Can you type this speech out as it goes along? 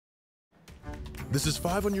This is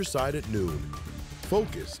 5 on your side at noon.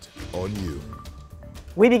 Focused on you.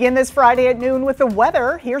 We begin this Friday at noon with the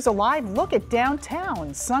weather. Here's a live look at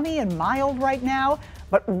downtown. Sunny and mild right now,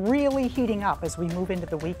 but really heating up as we move into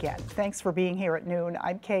the weekend. Thanks for being here at noon.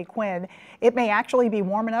 I'm Kay Quinn. It may actually be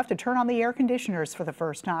warm enough to turn on the air conditioners for the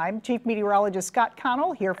first time. Chief Meteorologist Scott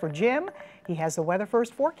Connell here for Jim. He has the weather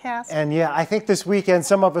first forecast. And yeah, I think this weekend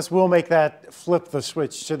some of us will make that flip the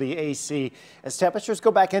switch to the AC as temperatures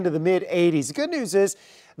go back into the mid 80s. The good news is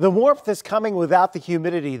the warmth is coming without the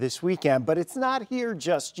humidity this weekend, but it's not here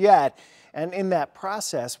just yet. And in that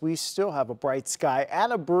process, we still have a bright sky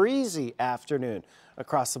and a breezy afternoon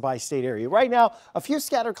across the bi-state area. Right now, a few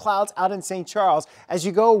scattered clouds out in St. Charles. As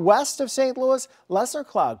you go west of St. Louis, lesser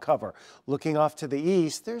cloud cover. Looking off to the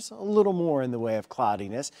east, there's a little more in the way of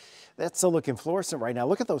cloudiness. That's still looking fluorescent right now.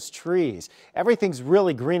 Look at those trees. Everything's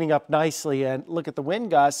really greening up nicely, and look at the wind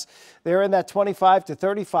gusts. They're in that 25 to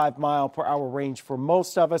 35 mile per hour range for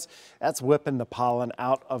most of us. That's whipping the pollen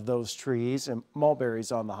out of those trees, and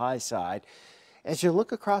mulberries on the high side. As you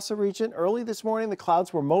look across the region, early this morning, the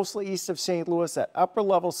clouds were mostly east of St. Louis, that upper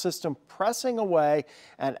level system pressing away.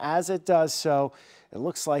 And as it does so, it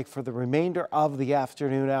looks like for the remainder of the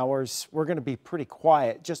afternoon hours, we're going to be pretty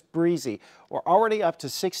quiet, just breezy. We're already up to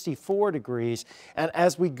 64 degrees. And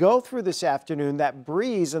as we go through this afternoon, that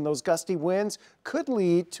breeze and those gusty winds could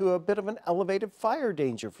lead to a bit of an elevated fire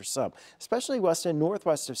danger for some, especially west and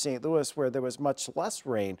northwest of St. Louis, where there was much less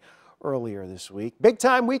rain earlier this week. Big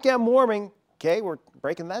time weekend warming. Okay, we're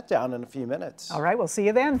breaking that down in a few minutes. All right, we'll see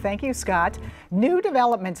you then. Thank you, Scott. New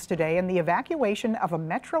developments today in the evacuation of a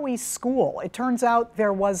Metro East school. It turns out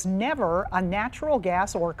there was never a natural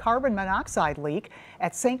gas or carbon monoxide leak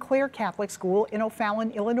at St. Clair Catholic School in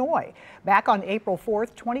O'Fallon, Illinois. Back on April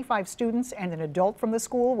 4th, 25 students and an adult from the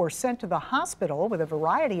school were sent to the hospital with a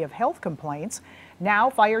variety of health complaints.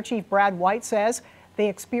 Now, Fire Chief Brad White says they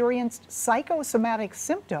experienced psychosomatic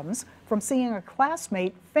symptoms from seeing a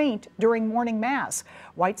classmate faint during morning mass.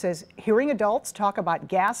 White says hearing adults talk about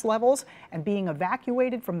gas levels and being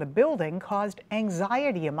evacuated from the building caused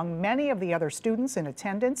anxiety among many of the other students in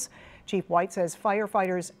attendance. Chief White says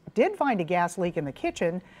firefighters did find a gas leak in the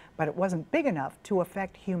kitchen, but it wasn't big enough to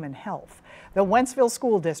affect human health. The Wentzville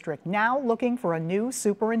School District now looking for a new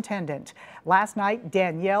superintendent. Last night,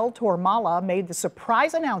 Danielle Tormala made the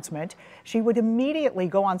surprise announcement she would immediately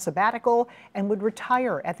go on sabbatical and would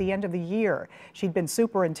retire at the end of the year. She'd been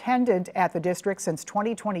superintendent at the district since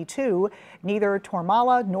 2022. Neither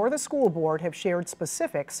Tormala nor the school board have shared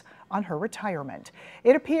specifics on her retirement.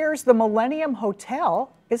 It appears the Millennium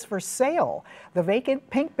Hotel is for sale. The vacant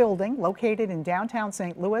pink building located in downtown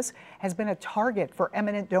St. Louis has been a target for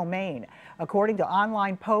eminent domain. According to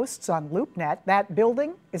online posts on LoopNet, that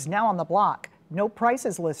building is now on the block. No price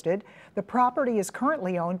is listed. The property is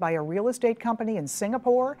currently owned by a real estate company in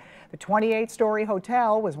Singapore. The 28-story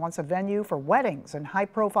hotel was once a venue for weddings and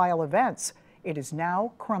high-profile events. It is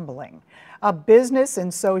now crumbling. A business in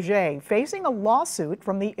Sauget facing a lawsuit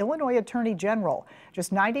from the Illinois Attorney General.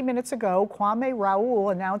 Just 90 minutes ago, Kwame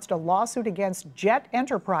Raoul announced a lawsuit against Jet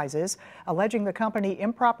Enterprises, alleging the company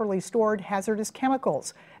improperly stored hazardous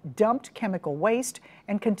chemicals, dumped chemical waste,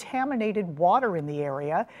 and contaminated water in the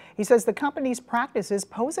area. He says the company's practices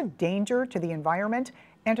pose a danger to the environment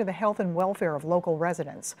and to the health and welfare of local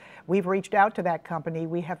residents. We've reached out to that company.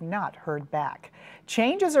 We have not heard back.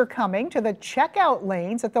 Changes are coming to the checkout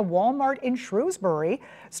lanes at the Walmart in Shrewsbury.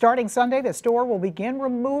 Starting Sunday, the store will begin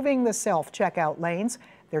removing the self-checkout lanes.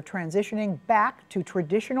 They're transitioning back to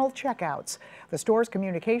traditional checkouts. The store's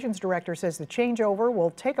communications director says the changeover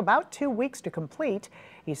will take about 2 weeks to complete.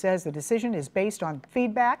 He says the decision is based on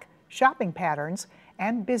feedback, shopping patterns,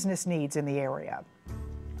 and business needs in the area.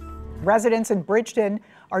 Residents in Bridgeton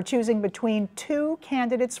are choosing between two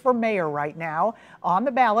candidates for mayor right now. On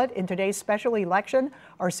the ballot in today's special election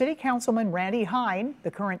are City Councilman Randy Hine, the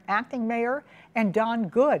current acting mayor, and Don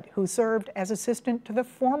Good, who served as assistant to the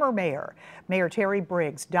former mayor. Mayor Terry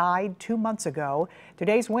Briggs died 2 months ago.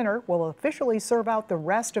 Today's winner will officially serve out the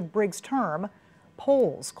rest of Briggs' term.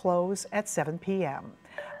 Polls close at 7 p.m.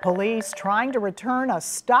 Police trying to return a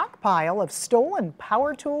stockpile of stolen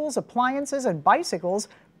power tools, appliances, and bicycles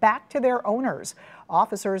back to their owners.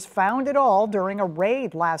 Officers found it all during a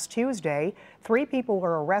raid last Tuesday. 3 people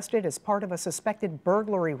were arrested as part of a suspected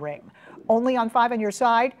burglary ring. Only on 5 on Your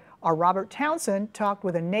Side, our Robert Townsend talked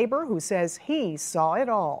with a neighbor who says he saw it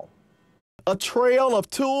all. A trail of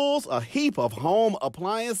tools, a heap of home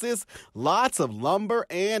appliances, lots of lumber,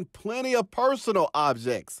 and plenty of personal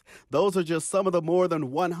objects. Those are just some of the more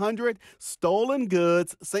than 100 stolen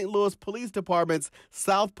goods St. Louis Police Department's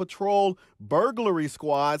South Patrol Burglary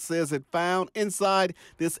Squad says it found inside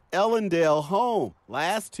this Ellendale home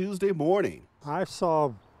last Tuesday morning. I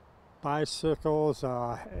saw bicycles,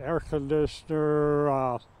 air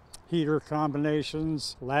conditioner, heater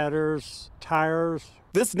combinations, ladders, tires.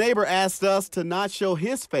 This neighbor asked us to not show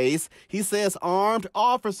his face. He says armed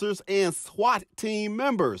officers and SWAT team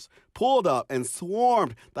members pulled up and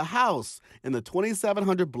swarmed the house in the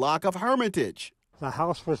 2700 block of Hermitage. The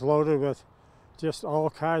house was loaded with just all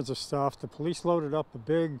kinds of stuff. The police loaded up a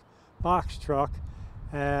big box truck,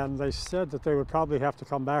 and they said that they would probably have to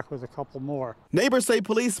come back with a couple more. Neighbors say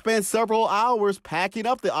police spent several hours packing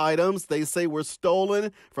up the items they say were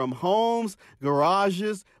stolen from homes,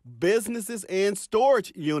 garages, businesses, and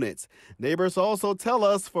storage units. Neighbors also tell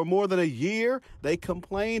us for more than a year they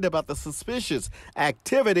complained about the suspicious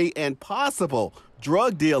activity and possible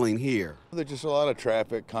drug dealing here. There's just a lot of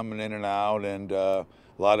traffic coming in and out, and a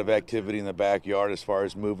lot of activity in the backyard as far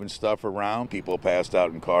as moving stuff around. People passed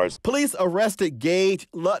out in cars. Police arrested Gage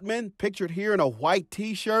Lutman, pictured here in a white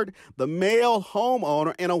T-shirt, the male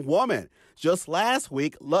homeowner, and a woman. Just last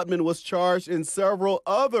week, Lutman was charged in several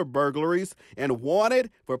other burglaries and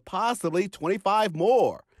wanted for possibly 25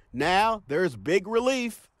 more. Now there's big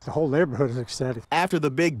relief. The whole neighborhood is ecstatic. After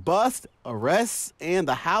the big bust, arrests, and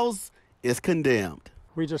the house is condemned.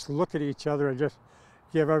 We just look at each other and just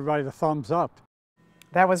give everybody the thumbs up.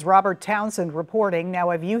 That was Robert Townsend reporting. Now,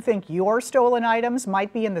 if you think your stolen items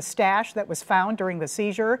might be in the stash that was found during the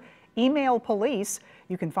seizure, email police.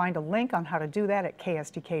 You can find a link on how to do that at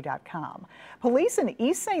ksdk.com. Police in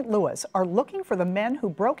East St. Louis are looking for the men who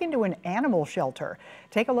broke into an animal shelter.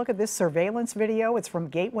 Take a look at this surveillance video. It's from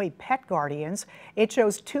Gateway Pet Guardians. It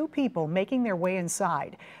shows two people making their way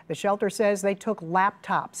inside. The shelter says they took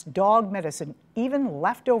laptops, dog medicine, even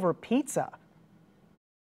leftover pizza.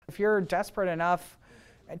 If you're desperate enough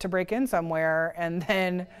to break in somewhere and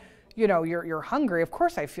then, you know, you're hungry, of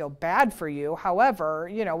course I feel bad for you. However,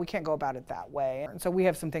 you know, we can't go about it that way. And so we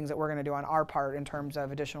have some things that we're going to do on our part in terms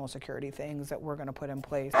of additional security things that we're going to put in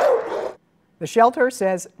place. The shelter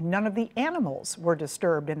says none of the animals were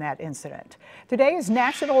disturbed in that incident. Today is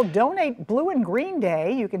National Donate Blue and Green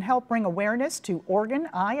Day. You can help bring awareness to organ,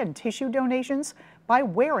 eye, and tissue donations by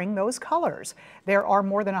wearing those colors. There are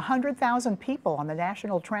more than 100,000 people on the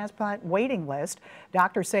national transplant waiting list.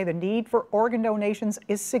 Doctors say the need for organ donations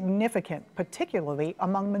is significant, particularly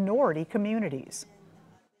among minority communities.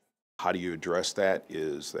 How do you address that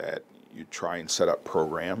is that you try and set up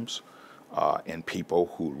programs and people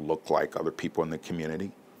who look like other people in the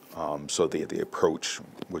community. So the approach,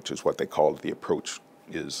 which is what they call the approach,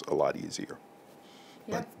 is a lot easier.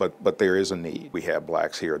 Yeah. But there is a need. We have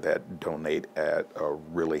blacks here that donate at a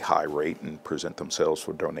really high rate and present themselves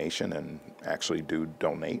for donation and actually do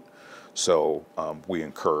donate. So we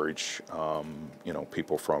encourage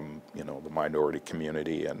people from the minority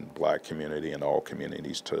community and black community and all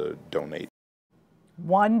communities to donate.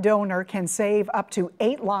 One donor can save up to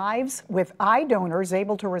 8 lives, with eye donors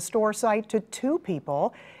able to restore sight to 2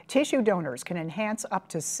 people. Tissue donors can enhance up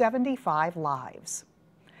to 75 lives.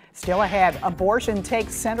 Still ahead, abortion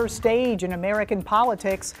takes center stage in American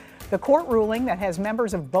politics. The court ruling that has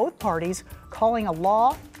members of both parties calling a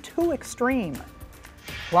law too extreme.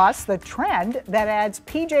 Plus, the trend that adds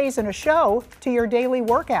PJs and a show to your daily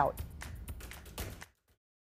workout.